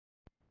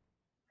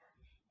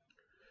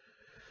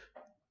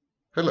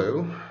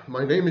Hello,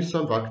 my name is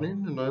Sam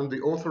Vaknin, and I am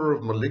the author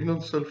of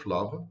Malignant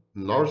Self-Love,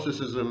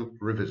 Narcissism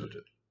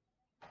Revisited.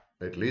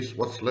 At least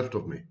what's left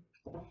of me.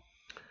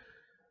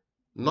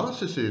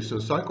 Narcissists and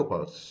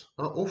psychopaths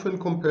are often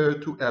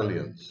compared to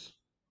aliens,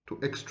 to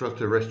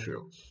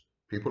extraterrestrials,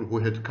 people who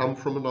had come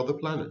from another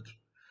planet.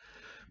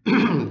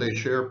 They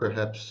share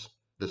perhaps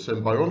the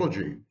same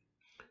biology.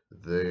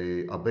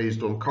 They are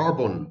based on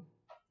carbon,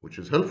 which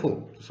is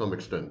helpful to some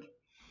extent.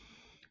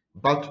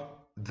 But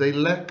they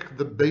lack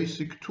the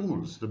basic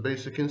tools, the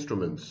basic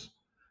instruments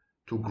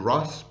to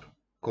grasp,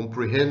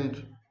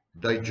 comprehend,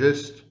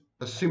 digest,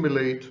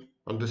 assimilate,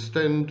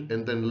 understand,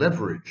 and then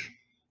leverage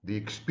the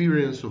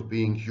experience of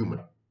being human.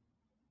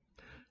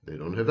 They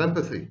don't have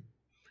empathy.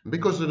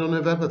 Because they don't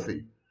have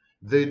empathy,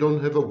 they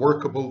don't have a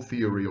workable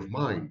theory of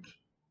mind.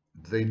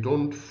 They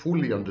don't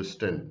fully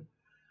understand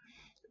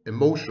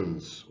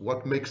emotions,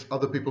 what makes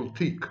other people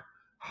tick,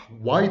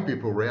 why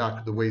people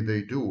react the way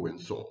they do, and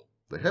so on.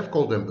 They have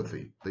called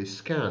empathy. They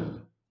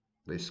scan.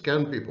 They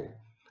scan people.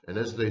 And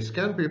as they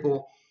scan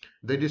people,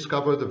 they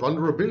discover the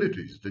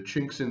vulnerabilities, the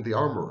chinks in the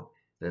armor,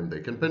 and they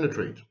can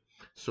penetrate.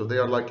 So they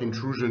are like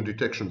intrusion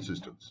detection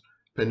systems,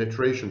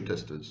 penetration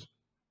testers.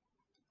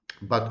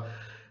 But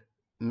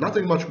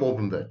nothing much more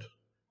than that.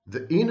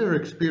 The inner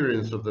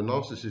experience of the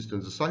narcissist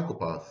and the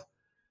psychopath,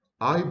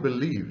 I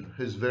believe,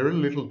 has very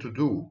little to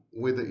do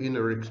with the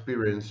inner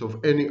experience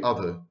of any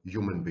other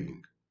human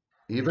being,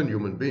 even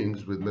human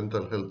beings with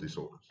mental health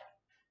disorders.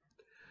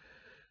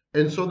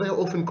 And so they are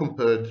often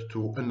compared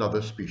to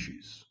another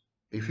species.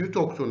 If you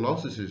talk to a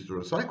narcissist or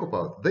a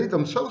psychopath, they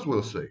themselves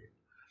will say,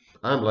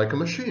 I'm like a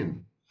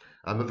machine.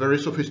 I'm a very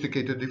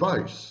sophisticated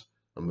device.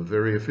 I'm a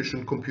very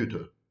efficient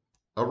computer,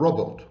 a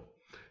robot.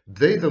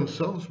 They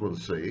themselves will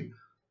say,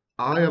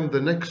 I am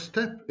the next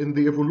step in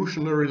the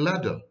evolutionary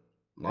ladder.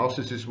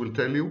 Narcissists will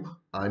tell you,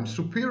 I'm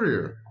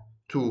superior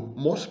to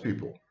most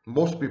people.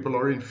 Most people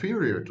are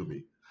inferior to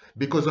me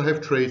because I have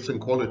traits and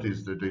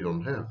qualities that they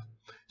don't have.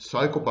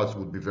 Psychopaths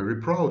would be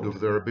very proud of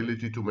their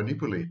ability to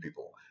manipulate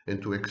people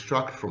and to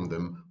extract from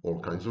them all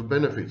kinds of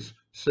benefits,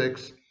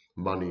 sex,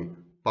 money,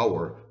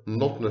 power,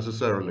 not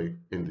necessarily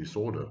in this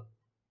order.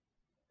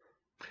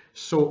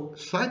 So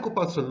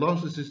psychopaths and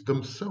narcissists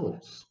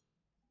themselves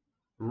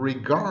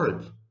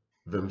regard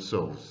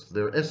themselves,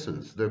 their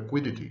essence, their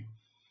quiddity,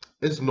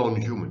 as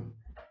non-human.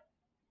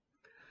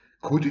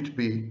 Could it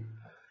be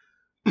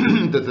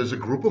that there's a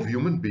group of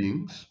human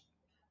beings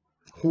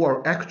who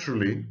are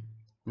actually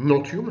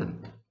not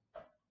human?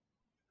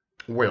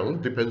 Well,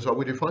 depends how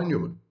we define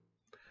human.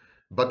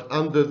 But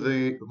under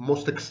the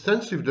most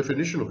extensive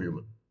definition of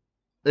human,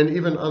 and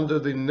even under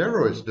the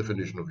narrowest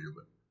definition of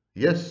human,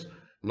 yes,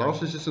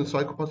 narcissists and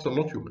psychopaths are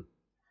not human.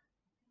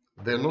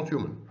 They're not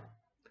human.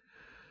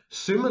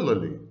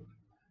 Similarly,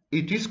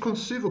 it is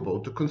conceivable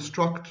to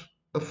construct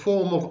a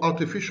form of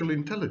artificial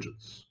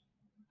intelligence,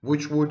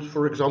 which would,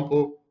 for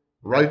example,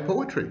 write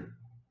poetry,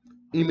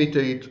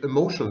 imitate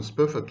emotions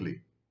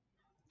perfectly,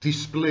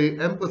 display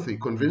empathy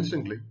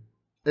convincingly,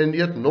 and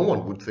yet no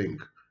one would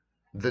think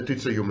that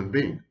it's a human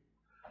being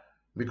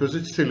because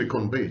it's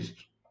silicon-based.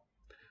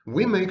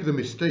 We make the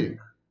mistake.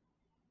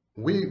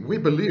 We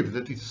believe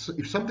that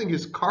if something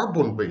is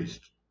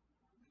carbon-based,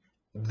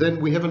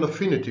 then we have an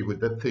affinity with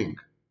that thing.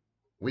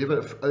 We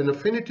have an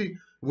affinity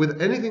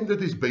with anything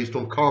that is based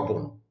on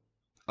carbon.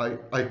 I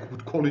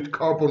would call it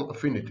carbon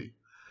affinity.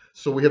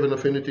 So we have an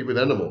affinity with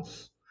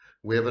animals.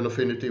 We have an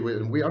affinity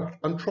with, we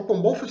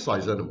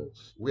anthropomorphize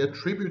animals. We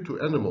attribute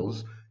to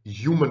animals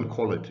human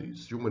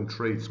qualities, human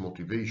traits,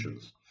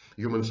 motivations,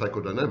 human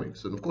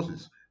psychodynamics. And of course,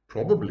 it's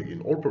probably, in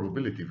all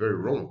probability, very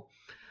wrong.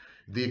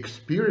 The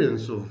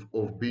experience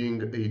of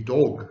being a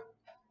dog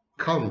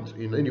can't,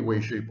 in any way,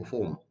 shape, or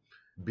form,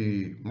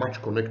 be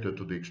much connected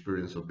to the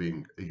experience of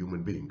being a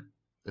human being.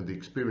 And the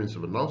experience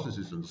of a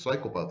narcissist and a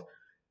psychopath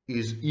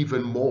is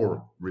even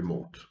more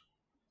remote,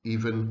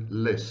 even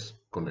less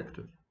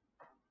connected.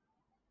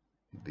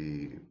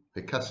 The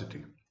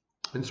acaicity.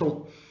 And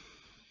so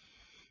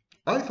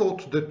I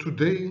thought that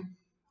today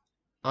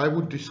I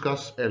would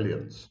discuss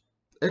aliens,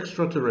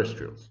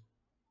 extraterrestrials.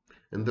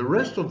 And the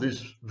rest of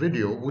this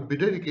video would be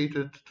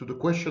dedicated to the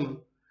question,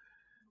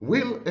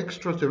 will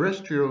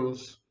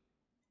extraterrestrials,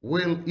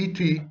 will ET,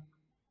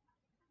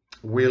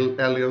 will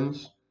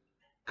aliens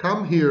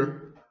come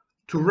here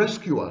to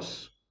rescue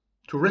us,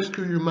 to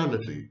rescue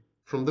humanity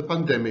from the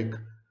pandemic,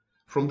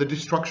 from the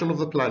destruction of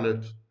the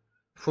planet,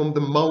 from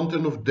the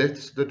mountain of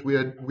debts that we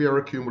are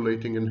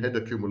accumulating and had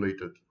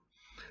accumulated,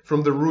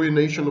 from the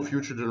ruination of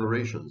future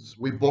generations?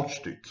 We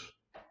botched it.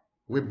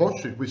 We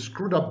botched it. We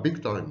screwed up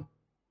big time.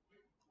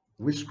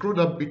 We screwed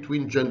up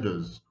between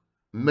genders.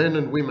 Men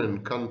and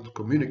women can't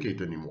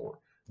communicate anymore,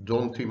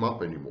 don't team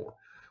up anymore.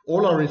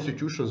 All our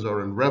institutions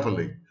are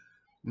unraveling.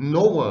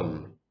 No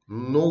one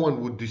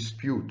would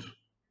dispute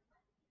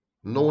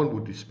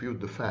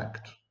the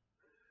fact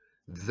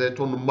that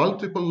on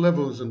multiple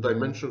levels and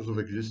dimensions of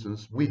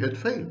existence, we had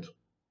failed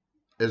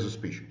as a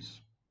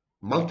species.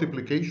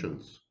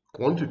 Multiplications,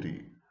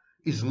 quantity,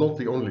 is not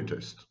the only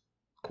test.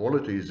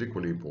 Quality is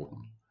equally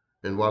important.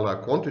 And while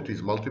our quantity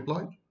is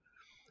multiplied,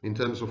 in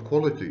terms of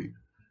quality,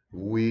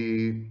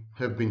 we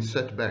have been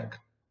set back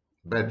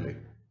badly.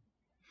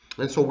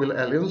 And so will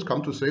aliens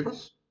come to save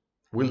us?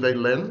 Will they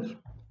lend,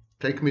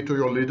 take me to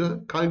your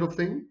leader kind of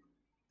thing?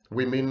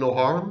 We mean no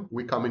harm,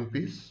 we come in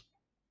peace?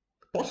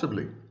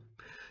 Possibly.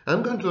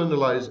 I'm going to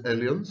analyze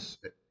aliens,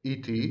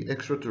 ET,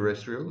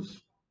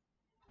 extraterrestrials,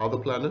 other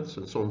planets,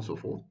 and so on and so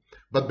forth.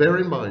 But bear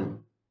in mind,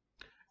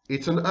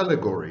 it's an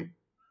allegory,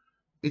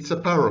 it's a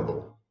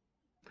parable.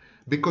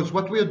 Because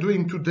what we are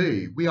doing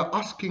today, we are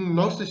asking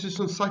narcissists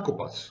and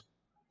psychopaths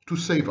to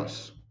save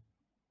us.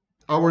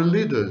 Our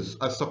leaders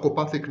are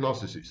psychopathic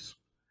narcissists.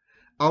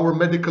 Our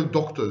medical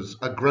doctors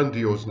are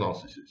grandiose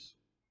narcissists.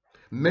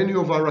 Many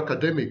of our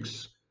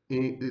academics,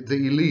 the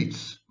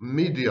elites,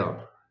 media,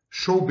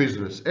 show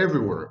business,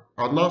 everywhere,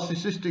 are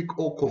narcissistic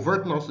or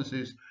covert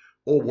narcissists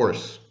or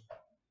worse.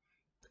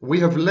 We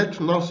have let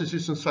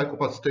narcissists and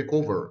psychopaths take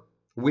over.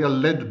 We are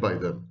led by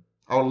them.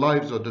 Our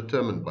lives are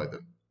determined by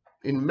them.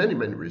 In many,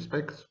 many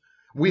respects.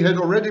 We had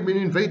already been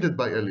invaded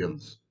by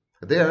aliens.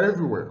 They are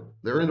everywhere.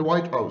 They're in the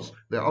White House.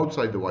 They're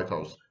outside the White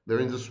House. They're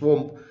in the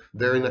swamp.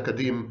 They're in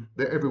academia.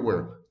 They're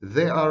everywhere.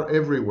 They are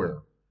everywhere.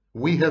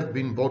 We have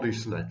been body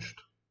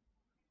snatched.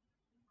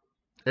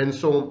 And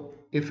so,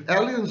 if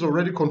aliens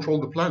already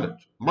control the planet,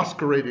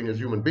 masquerading as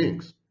human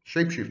beings,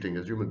 shape-shifting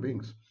as human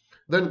beings,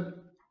 then,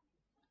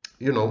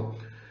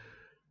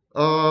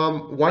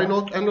 why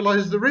not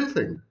analyze the real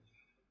thing?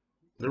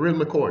 The real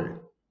McCoy,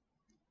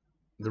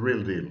 the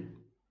real deal.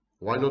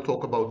 Why not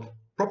talk about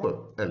proper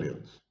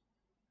aliens?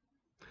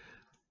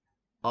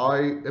 I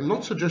am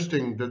not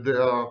suggesting that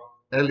there are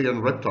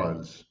alien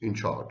reptiles in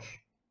charge.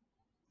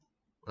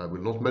 I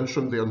will not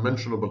mention the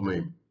unmentionable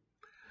name.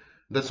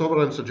 That's not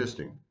what I'm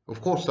suggesting. Of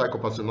course,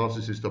 psychopaths and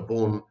narcissists are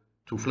born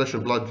to flesh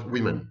and blood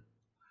women.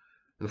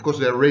 And of course,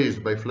 they are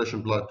raised by flesh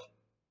and blood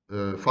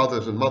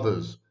fathers and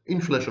mothers in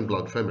flesh and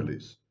blood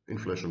families, in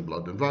flesh and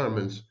blood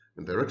environments,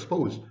 and they're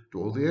exposed to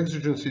all the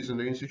exigencies and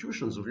the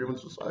institutions of human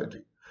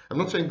society. I'm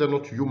not saying they're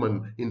not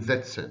human in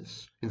that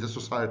sense, in the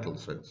societal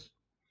sense.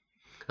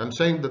 I'm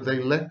saying that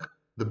they lack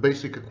the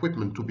basic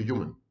equipment to be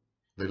human.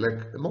 They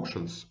lack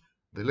emotions.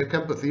 They lack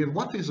empathy. And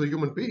what is a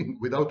human being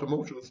without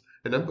emotions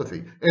and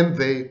empathy? And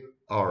they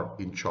are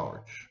in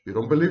charge. You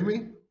don't believe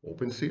me?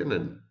 Open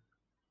CNN.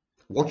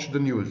 Watch the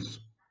news.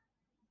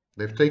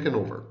 They've taken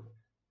over.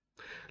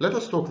 Let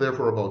us talk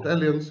therefore about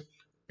aliens,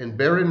 and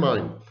bear in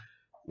mind,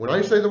 when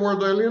I say the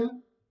word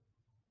alien,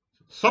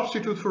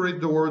 substitute for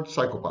it the word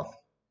psychopath.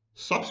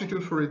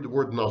 Substitute for it the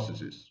word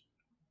narcissist.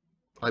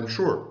 I'm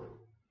sure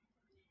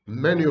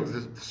many of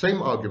the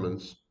same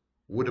arguments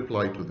would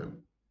apply to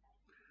them.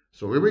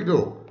 So here we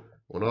go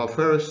on our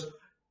first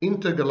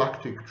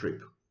intergalactic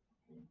trip.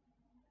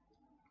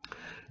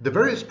 The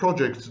various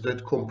projects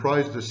that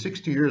comprise the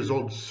 60 years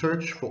old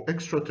Search for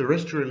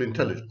Extraterrestrial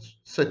Intelligence,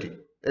 SETI,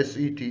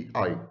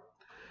 S-E-T-I.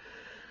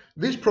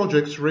 These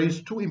projects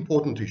raise two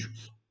important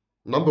issues.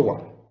 Number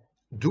one,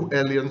 do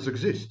aliens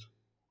exist?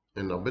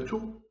 And number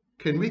two,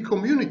 can we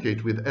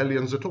communicate with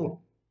aliens at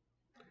all?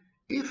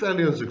 If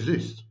aliens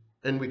exist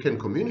and we can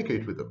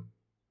communicate with them,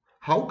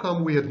 how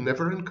come we have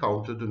never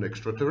encountered an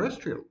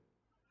extraterrestrial?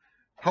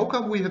 How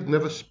come we have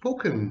never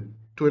spoken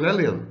to an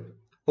alien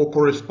or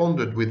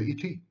corresponded with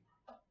ET?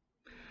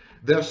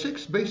 There are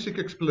 6 basic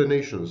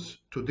explanations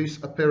to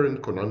this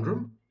apparent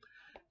conundrum,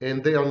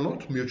 and they are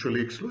not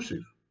mutually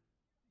exclusive.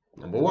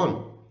 Number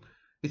one,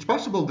 it's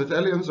possible that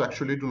aliens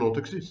actually do not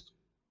exist.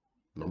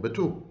 Number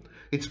two,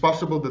 it's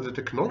possible that the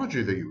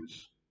technology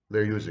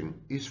they're using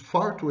is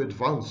far too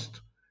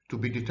advanced to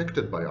be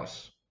detected by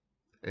us.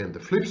 And the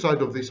flip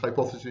side of this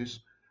hypothesis,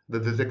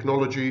 that the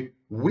technology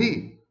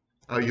we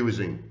are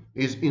using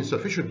is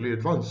insufficiently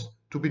advanced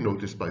to be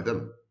noticed by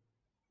them.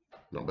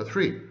 Number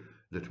three,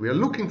 that we are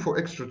looking for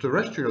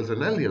extraterrestrials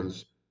and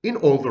aliens in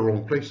all the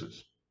wrong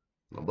places.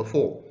 Number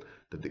four,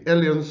 that the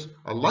aliens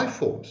are life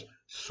forms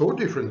so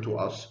different to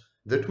us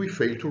that we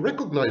fail to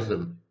recognize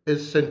them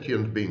as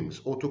sentient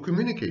beings or to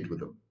communicate with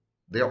them.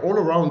 They are all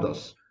around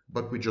us,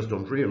 but we just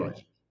don't realize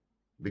it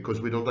because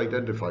we don't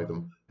identify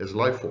them as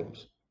life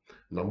forms.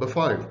 Number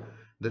five,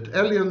 that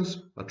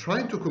aliens are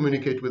trying to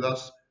communicate with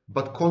us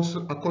but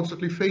are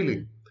constantly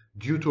failing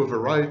due to a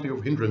variety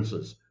of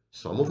hindrances,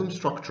 some of them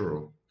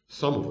structural,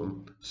 some of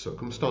them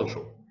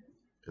circumstantial.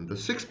 And the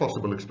sixth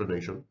possible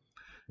explanation,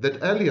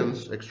 that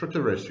aliens,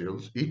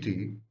 extraterrestrials, ET,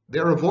 they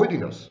are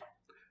avoiding us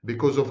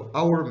because of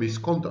our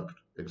misconduct.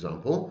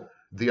 Example,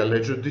 the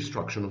alleged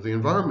destruction of the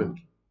environment,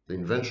 the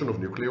invention of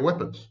nuclear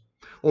weapons.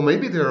 Or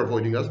maybe they are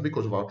avoiding us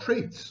because of our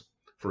traits.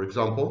 For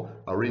example,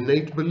 our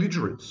innate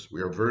belligerence.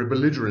 We are a very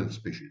belligerent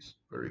species,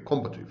 very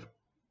combative.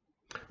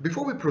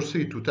 Before we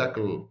proceed to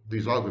tackle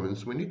these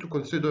arguments, we need to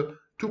consider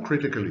two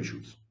critical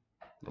issues.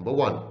 Number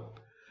one,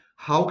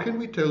 how can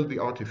we tell the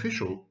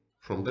artificial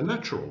from the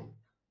natural?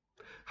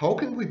 How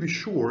can we be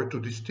sure to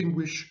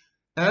distinguish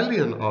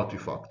alien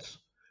artifacts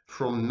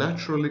from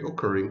naturally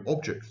occurring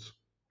objects?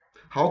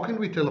 How can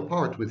we tell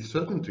apart with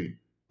certainty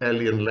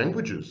alien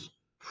languages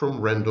from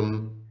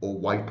random or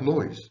white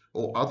noise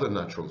or other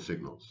natural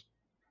signals?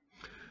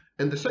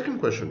 And the second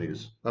question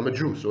is, I'm a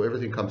Jew, so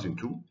everything comes in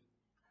two.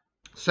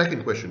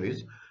 Second question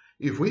is,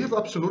 if we have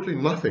absolutely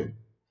nothing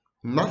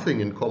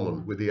in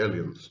common with the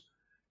aliens,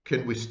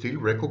 can we still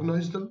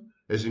recognize them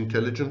as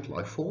intelligent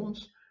life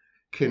forms?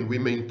 Can we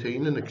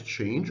maintain an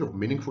exchange of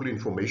meaningful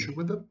information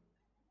with them?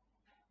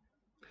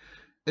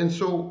 And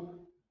so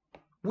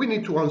we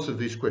need to answer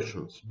these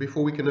questions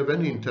before we can have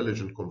any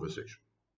intelligent conversation.